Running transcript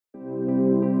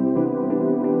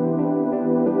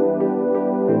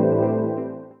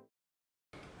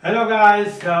Hello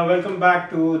guys, welcome back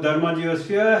to Dharma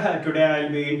Geosphere. Today I'll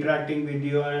be interacting with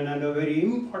you on another very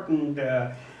important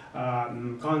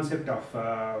concept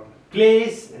of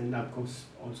place and of course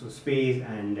also space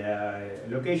and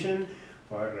location.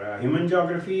 For human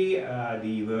geography,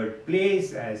 the word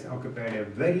place has occupied a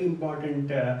very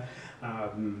important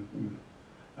um,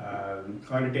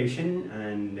 connotation,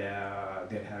 and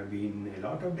there have been a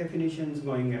lot of definitions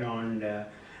going around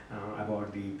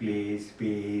about the place,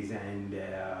 space and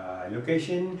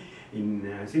location.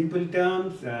 In simple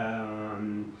terms,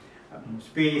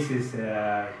 space is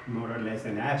more or less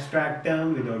an abstract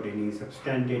term without any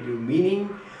substantive meaning.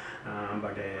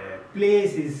 But a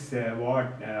place is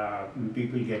what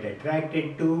people get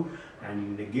attracted to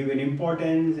and give an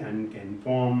importance and can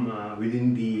form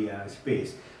within the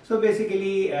space. So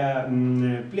basically,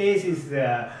 place is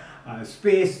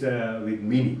space with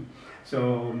meaning.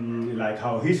 So like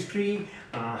how history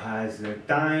has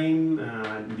time,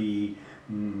 the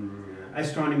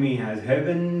astronomy has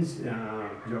heavens,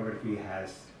 geography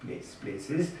has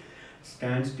places,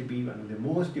 stands to be one of the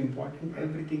most important.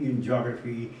 Everything in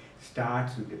geography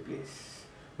starts with the place.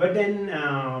 But then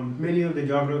many of the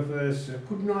geographers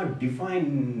could not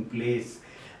define place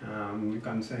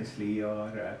concisely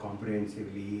or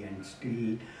comprehensively, and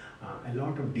still a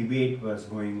lot of debate was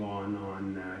going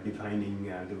on defining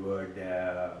the word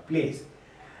place.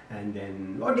 And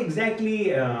then what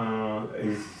exactly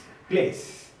is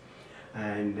place?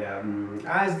 And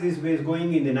as this was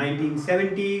going in the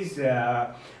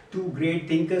 1970s, two great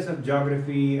thinkers of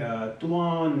geography,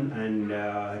 Tuan and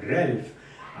Ralph,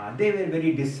 they were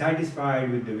very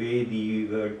dissatisfied with the way the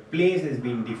word place has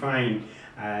been defined.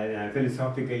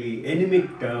 Philosophically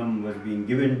enigmatic term was being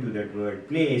given to that word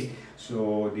place.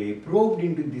 So they probed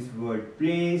into this word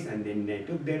place, and then they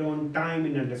took their own time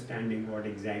in understanding what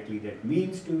exactly that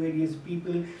means to various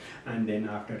people. And then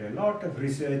after a lot of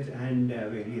research and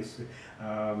various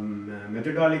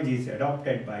methodologies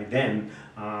adopted by them,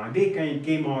 they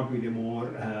came out with a more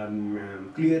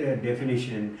clearer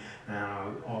definition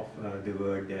of the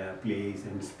word place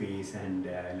and space and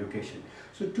location.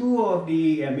 So two of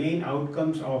the main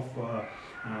outcomes of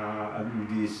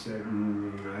this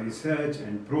research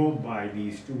and probe by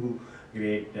these two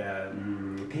great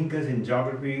thinkers in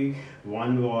geography.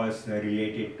 One was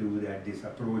related to that this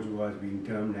approach was being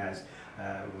termed as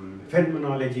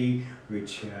phenomenology,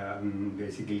 which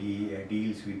basically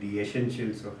deals with the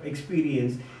essentials of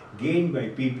experience gained by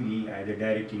people either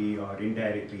directly or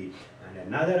indirectly. And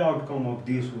another outcome of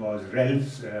this was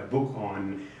Ralph's book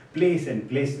on place and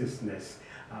placelessness.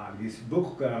 This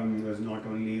book was not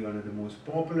only one of the most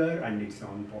popular, and it's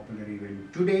popular even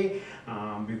today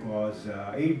because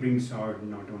it brings out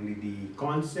not only the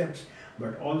concepts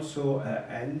but also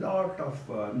a lot of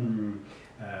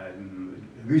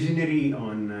visionary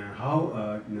on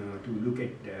how to look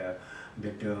at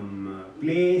the term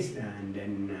place. And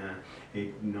then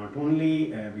it not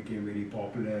only became very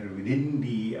popular within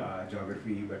the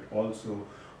geography but also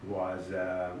was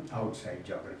outside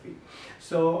geography.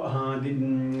 So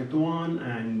Tuan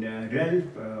and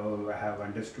Ralph have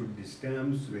understood these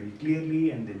terms very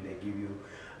clearly, and then they give you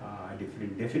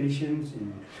different definitions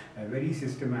in a very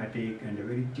systematic and a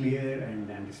very clear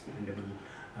and understandable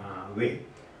way.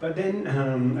 But then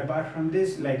apart from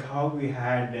this, like how we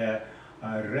had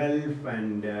Ralph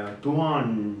and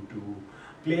Tuan to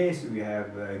place, we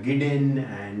have Gideon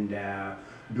and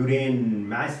Durain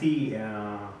Massey,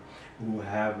 who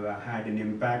have had an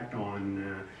impact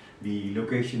on the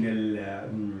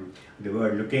locational, the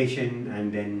word location,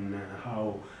 and then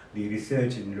how the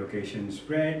research in location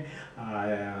spread.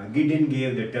 Gideon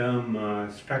gave the term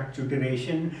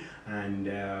structuration, and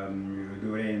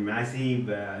Durain Massey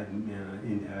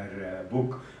in her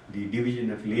book The Division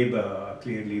of Labor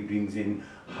clearly brings in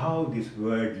how this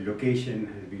word location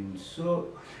has been so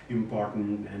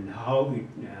important, and how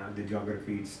the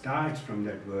geography starts from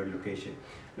that word location.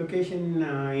 Location,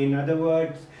 in other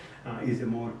words, is a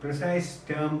more precise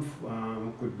term,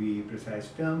 could be a precise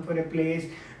term for a place.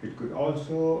 It could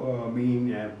also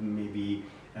mean maybe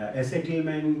a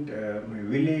settlement, a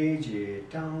village, a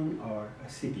town or a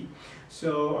city.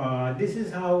 So this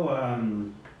is how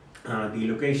the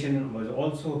location was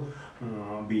also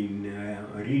been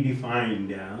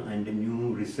redefined, and the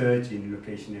new research in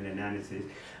locational analysis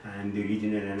and the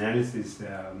regional analysis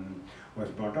was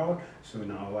brought out. So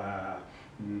now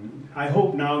I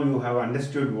hope now you have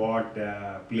understood what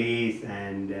place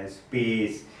and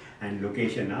space and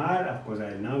location are. Of course,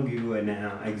 I'll now give you an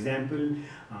example.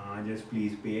 Just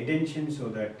please pay attention so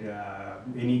that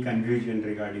any confusion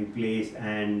regarding place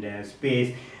and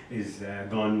space is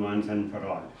gone once and for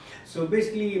all. So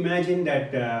basically imagine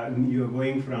that you are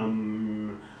going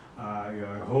from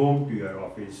your home to your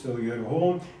office. So your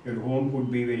home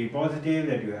could be very positive,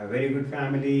 that you have very good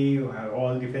family, you have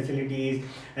all the facilities,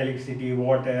 electricity,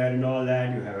 water and all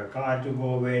that, you have a car to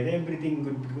go with, everything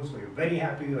good to go, so you're very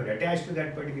happy, you're attached to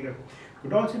that particular.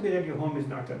 Could also be that your home is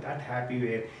not that happy,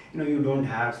 where you don't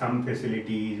have some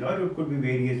facilities, or it could be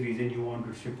various reasons you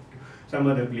want to shift to some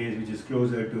other place which is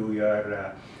closer to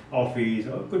your office,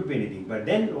 or could be anything. But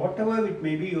then whatever it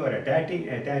may be, you are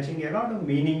attaching a lot of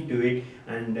meaning to it,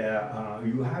 and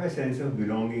you have a sense of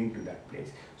belonging to that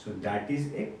place. So that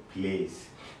is a place.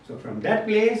 So from that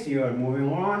place you are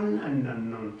moving on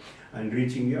and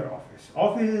reaching your office.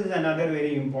 Office is another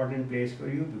very important place for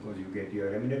you, because you get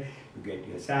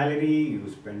your salary, you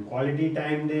spend quality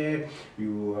time there,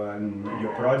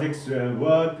 your projects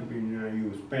work,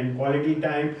 you spend quality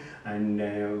time, and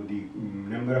the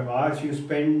number of hours you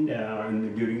spend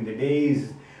during the day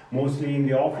is mostly in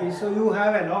the office. So you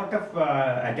have a lot of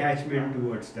attachment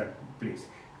towards that place.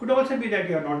 Could also be that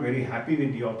you are not very happy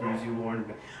with the office, you want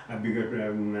a bigger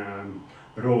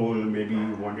role, maybe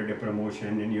you wanted a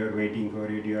promotion and you are waiting for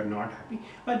it, you are not happy.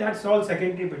 But that's all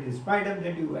secondary, but in spite of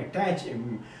that you attach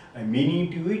a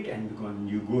meaning to it, and because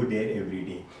you go there every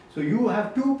day. So you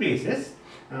have two places,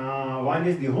 one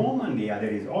is the home and the other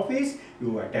is office.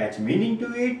 You attach meaning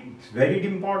to it, it's very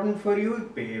important for you,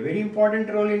 it plays a very important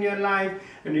role in your life,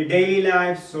 in your daily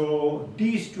life. So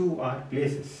these two are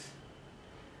places.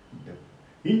 The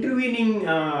intervening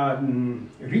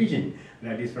region,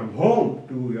 that is from home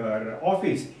to your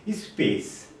office, is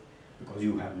space, because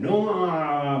you have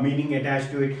no meaning attached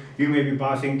to it. You may be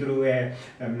passing through a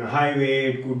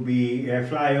highway, it could be a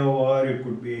flyover, it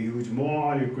could be a huge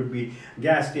mall, it could be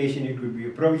gas station, it could be a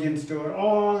provision store.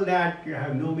 All that you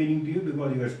have no meaning to you,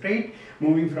 because you are straight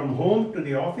moving from home to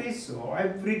the office. So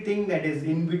everything that is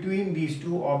in between these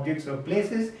two objects or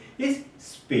places is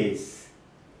space.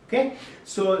 Okay,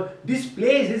 so this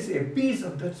place is a piece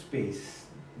of that space.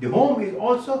 The home is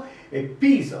also a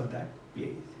piece of that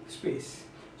space.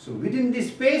 So within this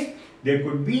space, there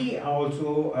could be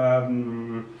also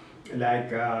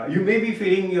you may be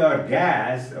filling your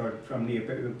gas or from the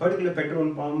particular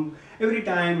petrol pump every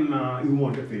time you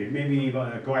want to fill it, maybe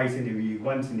twice in a week,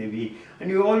 once in a week, and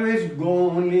you always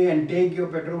go only and take your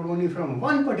petrol only from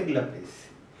one particular place,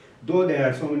 though there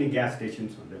are so many gas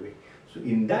stations on the way. So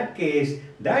in that case,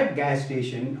 that gas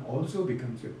station also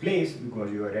becomes a place, because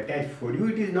you are attached. For you,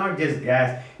 it is not just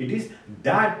gas, it is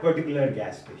that particular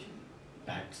gas station.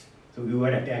 So you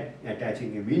are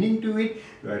attaching a meaning to it,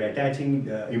 you are attaching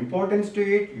the importance to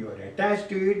it, you are attached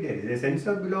to it, there is a sense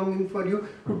of belonging for you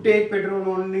to take petrol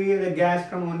only, the gas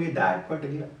from only that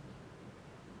particular.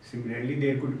 Similarly,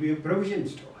 there could be a provision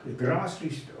store, a grocery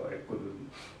store, it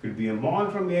could be a mall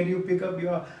from where you pick up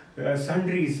your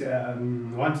sundries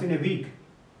once in a week.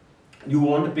 You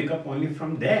want to pick up only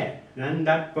from there and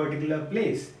that particular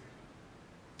place.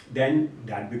 Then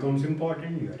that becomes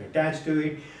important, you are attached to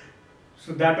it.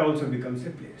 So that also becomes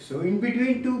a place. So in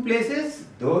between two places,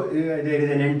 though there is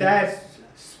an entire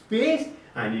space,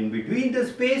 and in between the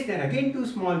space there are again two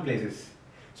small places.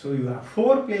 So you have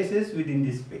four places within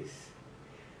this space.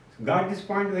 So got this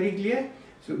point very clear?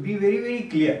 So be very, very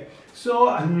clear.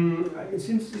 So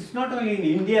since it's not only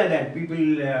in India that people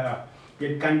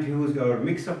get confused or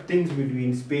mix up things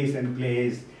between space and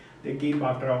place, they keep,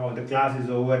 after all the class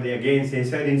is over, they again say,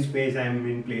 sir, in space I am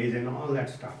in place, and all that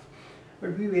stuff.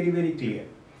 But be very, very clear.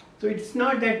 So it's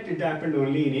not that it happened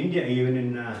only in India, even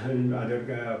in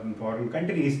other foreign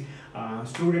countries,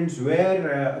 students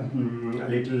were a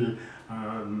little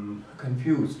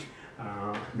confused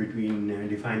between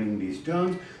defining these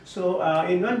terms. So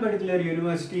in one particular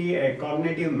university, a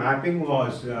cognitive mapping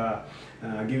was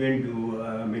given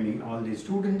to all the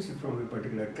students from a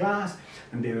particular class,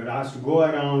 and they were asked to go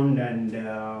around and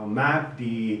map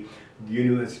the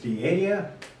university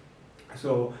area.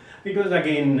 So it was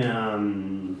again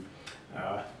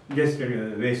just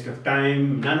a waste of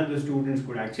time. None of the students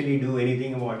could actually do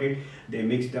anything about it. They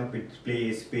mixed up its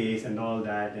place, space and all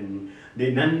that, and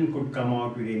none could come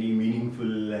out with any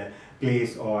meaningful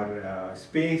place or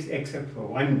space except for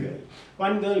one girl.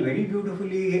 One girl very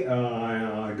beautifully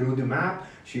drew the map.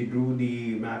 She drew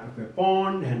the map of a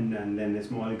pond and then a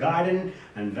small garden,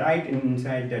 and right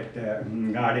inside that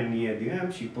garden near the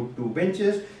end she put two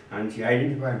benches, and she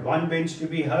identified one bench to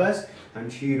be hers,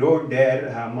 and she wrote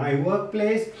there my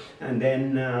workplace, and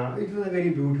then it was very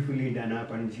beautifully done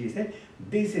up, and she said,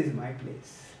 this is my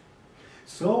place.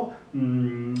 So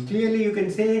clearly you can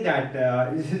say that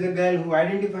this is a girl who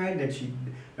identified that she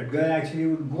That girl actually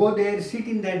would go there, sit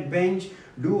in that bench,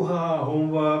 do her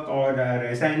homework or her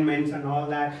assignments and all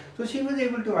that. So she was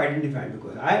able to identify,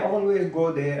 because I always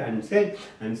go there and sit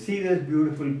and see this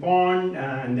beautiful pond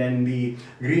and then the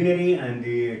greenery and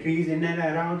the trees in and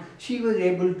around. She was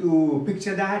able to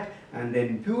picture that and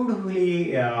then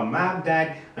beautifully map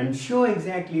that and show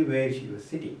exactly where she was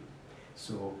sitting.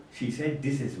 So she said,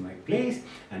 this is my place,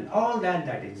 and all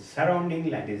that is surrounding,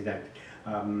 that is that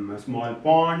a small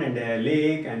pond and a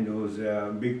lake and those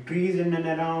big trees in and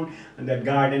around and that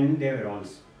garden, they were all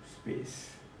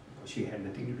space. She had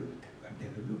nothing to do with them, but they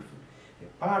were beautiful. They're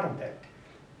part of that.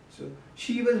 So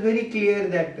she was very clear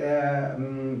that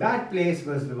that place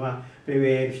was the one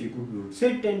where she could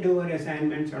sit and do her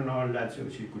assignments and all that, so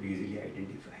she could easily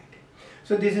identify it.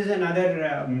 So this is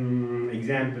another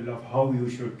example of how you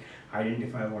should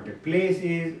identify what a place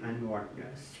is and what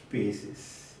space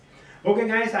is. Okay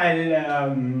guys,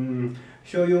 I'll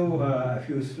show you a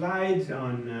few slides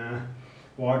on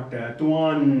what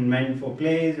Tuan meant for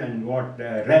place and what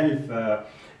Ralph,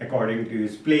 according to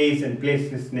his place and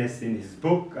placelessness in his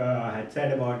book, had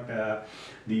said about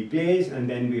the place, and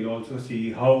then we'll also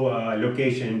see how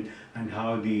location and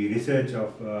how the research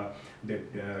of the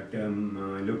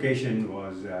term location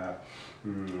was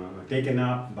taken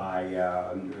up by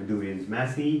Duane's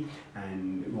Massey,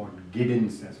 and what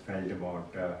Giddens has felt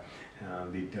about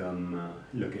the term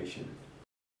location.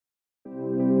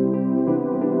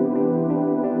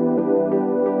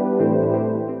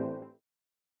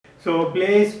 So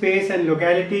place, space and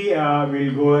locality,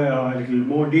 we'll go a little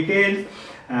more details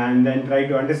and then try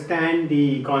to understand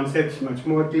the concepts much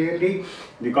more clearly.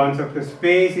 The concept of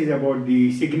space is about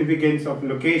the significance of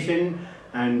location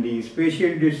and the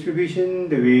spatial distribution,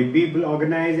 the way people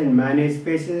organize and manage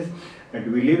spaces that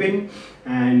we live in,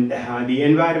 and the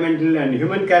environmental and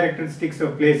human characteristics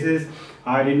of places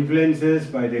are influences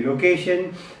by the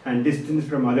location, and distance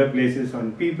from other places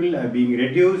on people are being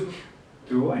reduced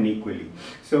through unequally.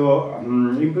 So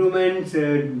improvements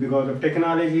because of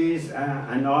technologies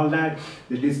and all that,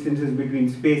 the distances between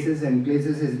spaces and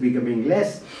places is becoming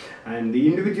less, and the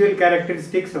individual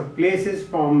characteristics of places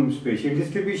form spatial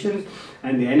distributions,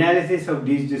 and the analysis of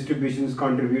these distributions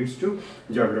contributes to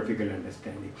geographical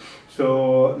understanding.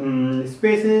 So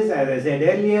spaces, as I said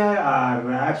earlier,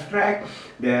 are abstract,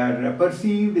 they are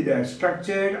perceived, they are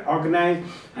structured, organized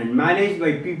and managed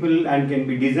by people, and can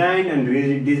be designed and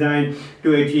redesigned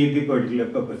to achieve the particular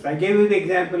purpose. I gave you the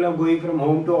example of going from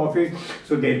home to office,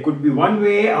 so there could be one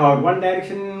way or one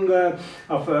direction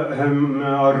of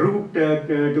or route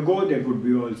to go, there could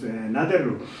be also another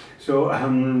route. So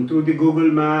through the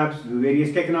Google Maps,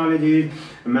 various technologies,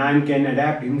 a man can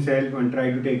adapt himself and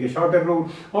try to take a shorter route,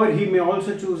 or he may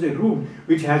also choose a route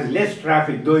which has less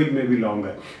traffic, though it may be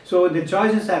longer. So the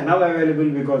choices are now available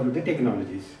because of the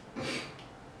technologies.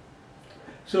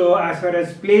 So as far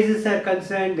as places are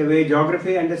concerned, the way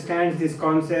geography understands this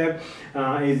concept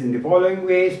is in the following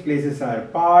ways. Places are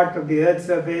part of the earth's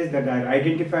surface that are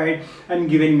identified and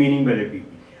given meaning by the people.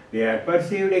 They are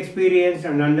perceived, experienced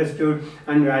and understood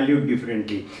and valued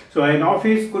differently. So an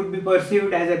office could be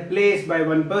perceived as a place by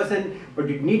one person,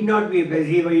 but it need not be a place.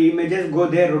 He may just go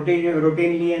there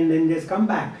routinely and then just come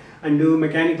back and do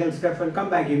mechanical stuff and come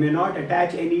back. He may not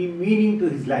attach any meaning to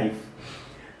his life.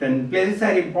 Then places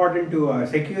are important to our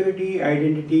security,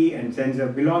 identity and sense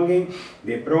of belonging.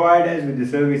 They provide us with the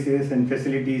services and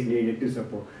facilities needed to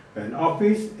support. An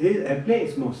office is a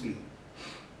place mostly.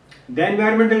 The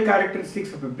environmental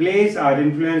characteristics of a place are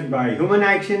influenced by human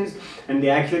actions and the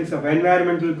actions of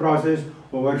environmental process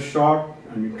over short,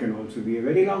 and it can also be a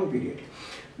very long period.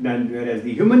 Then, whereas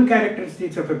the human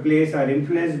characteristics of a place are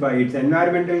influenced by its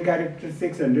environmental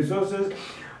characteristics and resources,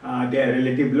 their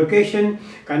relative location,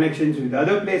 connections with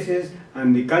other places,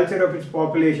 and the culture of its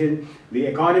population, the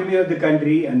economy of the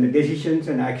country, and the decisions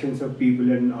and actions of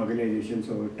people and organizations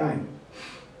over time.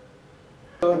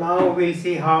 So now we'll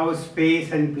see how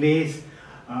space and place,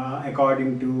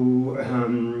 according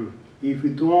to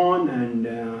Tuan and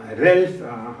Ralph,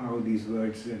 how these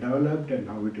words developed and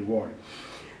how it evolved.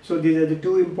 So these are the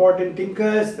two important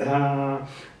thinkers.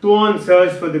 Tuan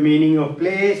searched for the meaning of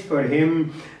place. For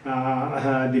him,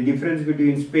 the difference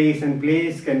between space and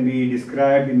place can be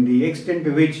described in the extent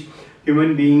to which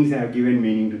human beings have given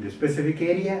meaning to the specific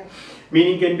area.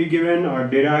 Meaning can be given or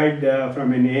derived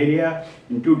from an area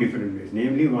in two different ways,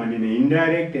 namely one in an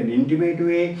indirect and intimate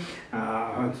way,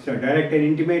 so direct and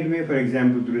intimate way, for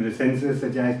example through the senses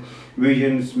such as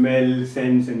vision, smell,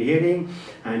 sense and hearing,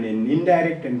 and an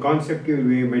indirect and conceptual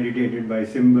way mediated by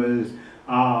symbols,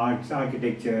 arts,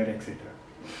 architecture, etc.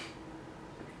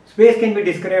 Space can be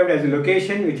described as a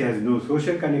location which has no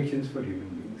social connections for human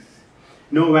beings.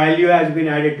 No value has been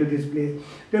added to this place.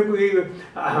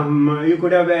 You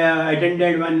could have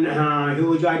attended one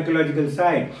huge archaeological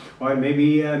site, or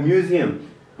maybe a museum.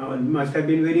 It must have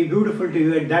been very beautiful to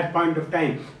you at that point of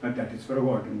time, but that is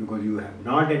forgotten because you have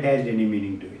not attached any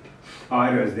meaning to it,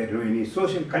 or was there no any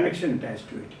social connection attached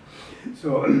to it.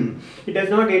 So it does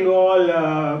not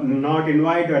involve, not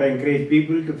invite or encourage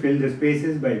people to fill the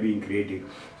spaces by being creative.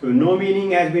 So no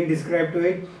meaning has been described to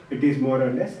it. It is more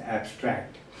or less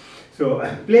abstract. So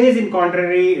place, in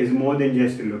contrary, is more than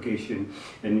just a location,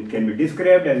 and it can be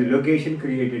described as a location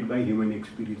created by human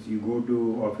experience. You go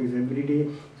to office every day,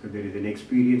 so there is an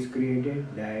experience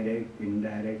created, direct,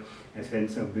 indirect, a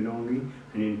sense of belonging,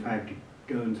 and in fact it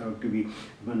turns out to be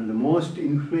one of the most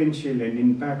influential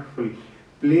and impactful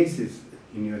places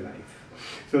in your life.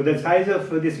 So the size of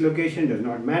this location does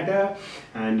not matter,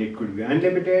 and it could be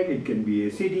unlimited. It can be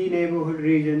a city, neighborhood,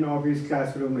 region, office,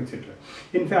 classroom, etc.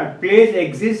 In fact, place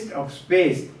exists of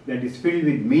space that is filled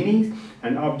with meanings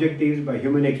and objectives by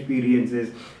human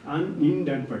experiences in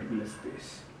that particular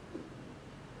space.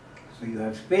 So you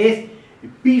have space, a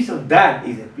piece of that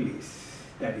is a place.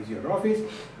 That is your office,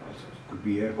 also could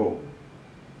be your home.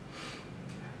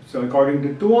 So according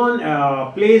to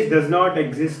Thuon, place does not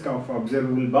exist of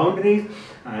observable boundaries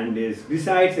and is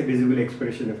besides a visible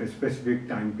expression of a specific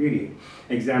time period.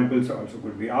 Examples also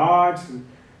could be arts, it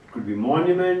could be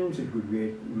monuments, it could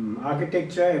be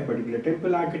architecture, a particular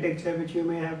temple architecture which you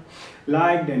may have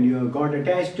liked and you have got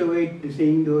attached to it,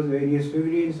 seeing those various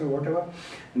figurines or whatever.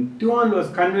 And Thuon was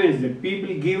convinced that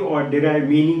people give or derive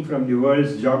meaning from the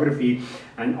world's geography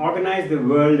and organize the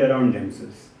world around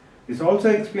themselves. This also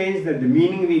explains that the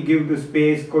meaning we give to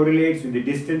space correlates with the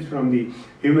distance from the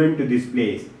human to this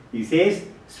place. He says,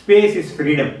 space is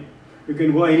freedom. You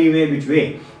can go anywhere which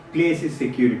way. Place is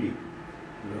security.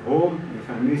 Your home, your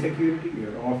family security,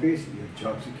 your office, your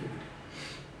job security.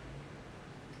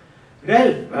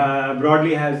 Ralph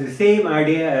broadly has the same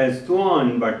idea as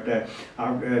Thuon, but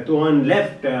Thuon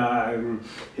left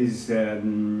his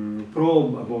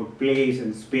probe about place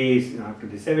and space after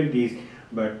the 70s.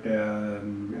 But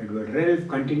Edward Ralph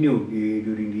continued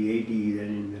during the 80s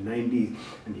and in the 90s,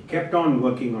 and he kept on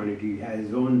working on it. He has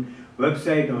his own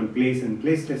website on place and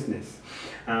placelessness.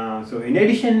 So in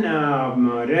addition,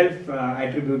 Ralph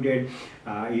attributed,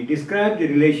 he described the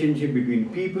relationship between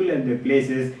people and their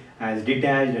places as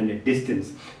detached and at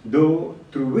distance, though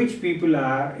through which people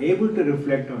are able to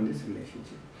reflect on this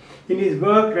relationship. In his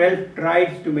work, Ralph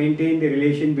tries to maintain the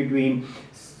relation between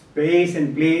space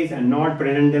and place and not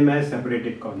present them as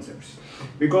separated concepts.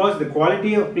 Because the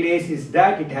quality of place is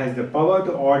that it has the power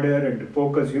to order and to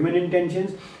focus human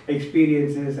intentions,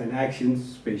 experiences and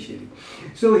actions spatially.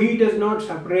 So he does not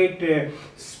separate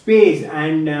space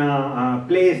and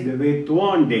place the way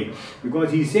Thuon did,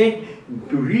 because he said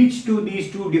to reach to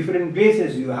these two different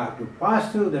places you have to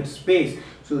pass through that space,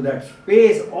 so that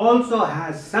space also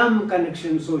has some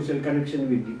connection, social connection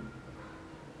with you.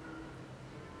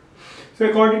 So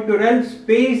according to Ralph,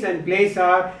 space and place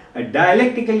are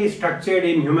dialectically structured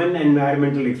in human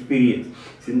environmental experience,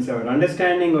 since our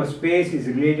understanding of space is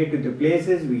related to the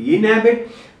places we inhabit,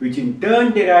 which in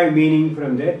turn derive meaning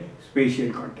from their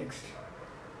spatial context.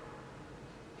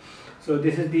 So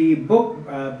this is the book,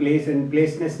 Place and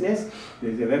Placelessness.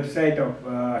 There is a website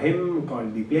of him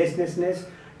called The Placelessness.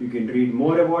 You can read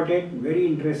more about it. Very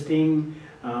interesting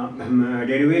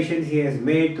derivations he has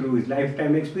made through his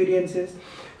lifetime experiences.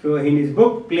 So in his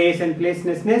book, Place and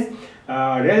Placelessness,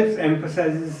 Ralph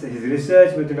emphasizes his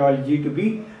research methodology to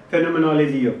be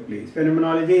phenomenology of place.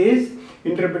 Phenomenology is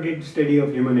interpreted study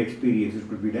of human experience. It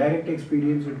could be direct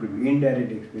experience, it could be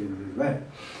indirect experience as well.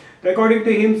 According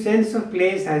to him, sense of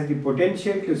place has the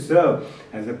potential to serve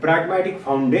as a pragmatic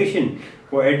foundation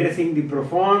for addressing the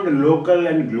profound local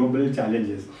and global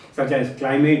challenges such as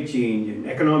climate change and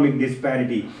economic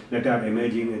disparity that are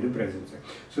emerging in the present.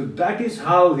 So that is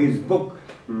how his book,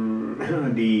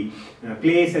 The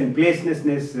Place and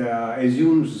Placelessness,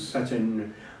 assumes such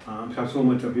an so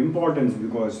much of importance,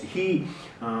 because he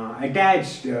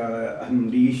attached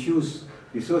the issues,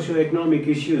 the socio-economic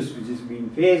issues which is being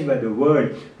faced by the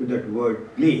world to that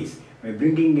word place, by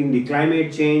bringing in the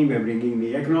climate change, by bringing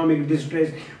the economic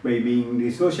distress, by bringing the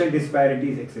social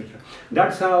disparities, etc.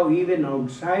 That's how even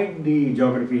outside the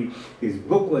geography, his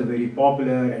book was very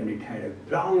popular and it had a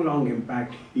long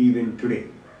impact even today.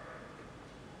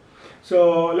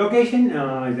 So location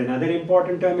is another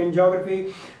important term in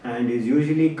geography and is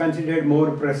usually considered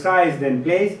more precise than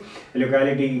place. A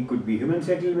locality could be human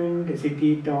settlement, a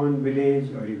city, town,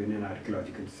 village, or even an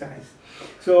archaeological site.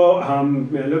 So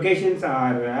locations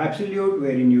are absolute,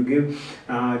 wherein you give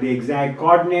the exact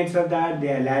coordinates of that.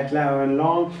 They are lat and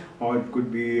long, or it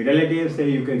could be relative. Say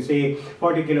you can say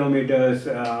 40 kilometers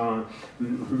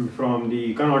from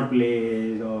the Connaught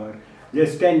Place, or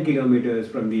just 10 kilometers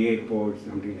from the airport,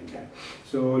 something like that.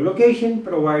 So location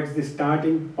provides the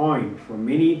starting point for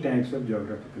many types of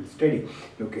geographical study.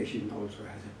 Location also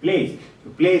has a place.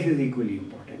 So place is equally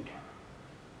important.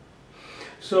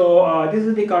 So this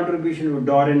is the contribution of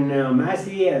Doreen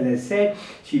Massey. As I said,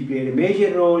 she played a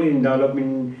major role in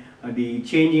developing the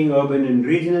changing urban and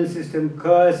regional system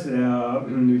curves,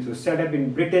 which was set up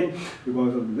in Britain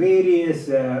because of various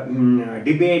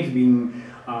debates being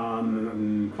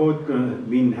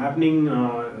been happening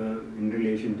in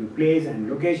relation to place and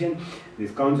location.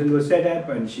 This council was set up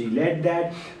and she led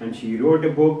that, and she wrote a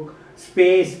book,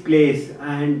 Space, Place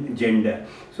and Gender.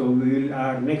 So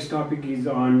our next topic is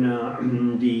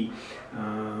on the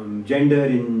gender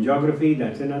in geography.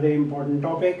 That's another important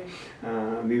topic.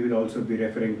 We will also be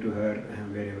referring to her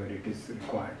wherever it is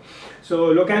required.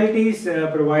 So localities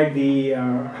provide the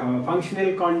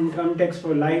functional context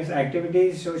for life's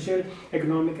activities, social,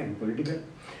 economic and political.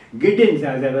 Giddens,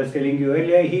 as I was telling you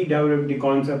earlier, he developed the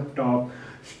concept of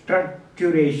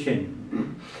structuration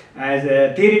as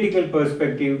a theoretical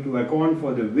perspective to account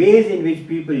for the ways in which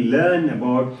people learn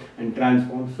about and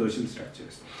transform social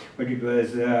structures. But it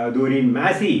was Doreen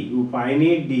Massey who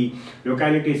pioneered the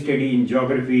locality study in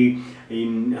geography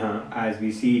in as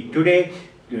we see today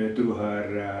through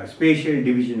her Spatial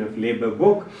Division of Labor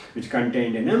book, which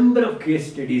contained a number of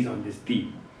case studies on this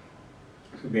theme.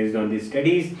 So based on these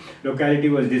studies, locality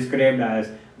was described as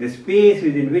the space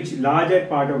within which larger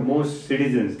part of most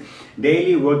citizens'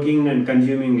 daily working and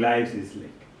consuming lives is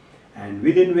lived, and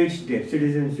within which their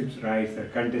citizenship's rights are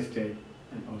contested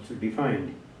and also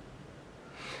defined.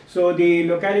 So the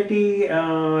locality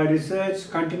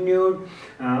research continued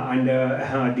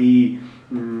under the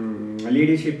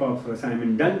leadership of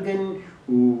Simon Duncan,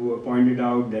 who pointed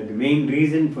out that the main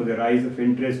reason for the rise of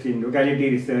interest in locality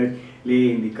research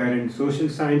lay in the current social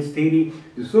science theory.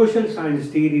 The social science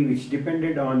theory, which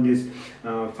depended on this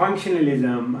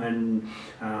functionalism and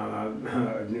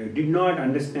did not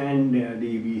understand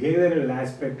the behavioral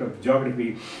aspect of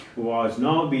geography, was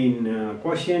now being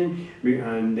questioned,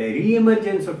 and the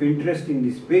re-emergence of interest in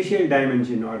the spatial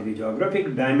dimension or the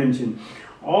geographic dimension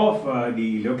of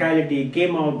the locality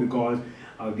came out because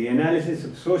of the analysis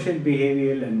of social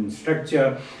behavioral and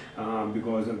structure,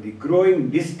 because of the growing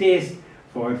distaste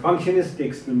for functionist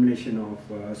explanation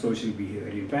of social behavior.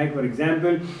 In fact, for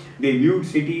example, they viewed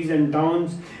cities and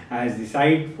towns as the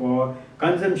site for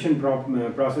consumption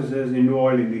processes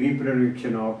involved in the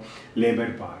reproduction of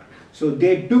labor power. So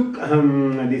they took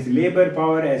this labor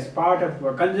power as part of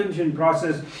a consumption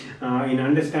process in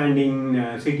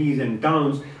understanding cities and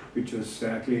towns, which was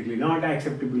clearly not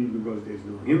acceptable because there is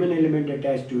no human element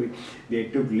attached to it. They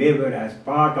took labor as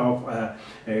part of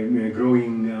a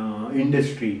growing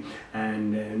industry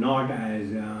and not as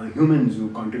humans who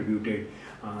contributed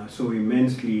so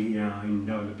immensely in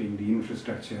developing the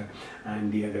infrastructure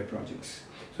and the other projects.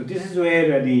 So this is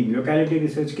where the locality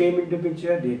research came into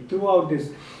picture. They threw out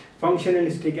this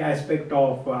functionalistic aspect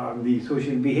of the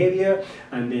social behavior,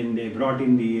 and then they brought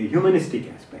in the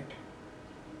humanistic aspect.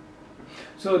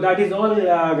 So that is all,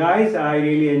 guys. I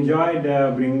really enjoyed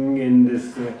bringing in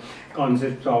this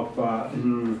concepts of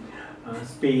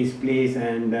space, place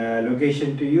and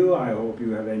location to you. I hope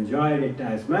you have enjoyed it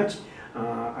as much.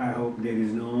 I hope there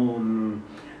is no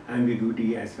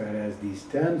ambiguity as far as these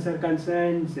terms are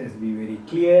concerned. Just be very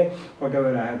clear.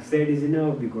 Whatever I have said is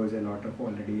enough, because a lot of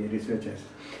already research has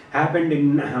happened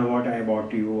in what I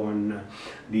brought to you on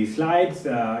these slides.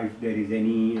 If there is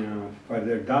any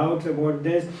further doubts about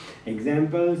this,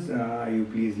 examples, you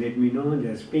please let me know.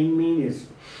 Just ping me, just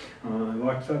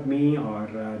WhatsApp me,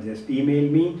 or just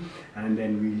email me, and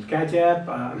then we'll catch up.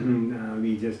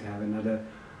 We just have another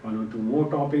 1 or 2 more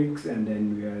topics, and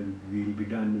then we'll be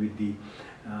done with the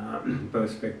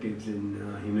perspectives in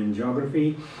human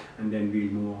geography, and then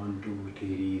we'll move on to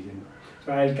theories. And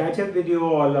so I'll catch up with you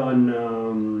all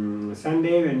on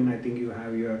Sunday, when I think you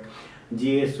have your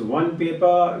GS1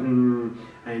 paper,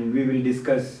 and we will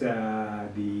discuss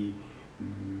the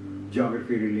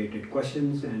geography related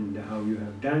questions and how you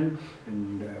have done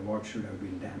and what should have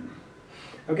been done.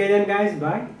 Okay then guys,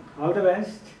 bye, all the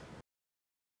best.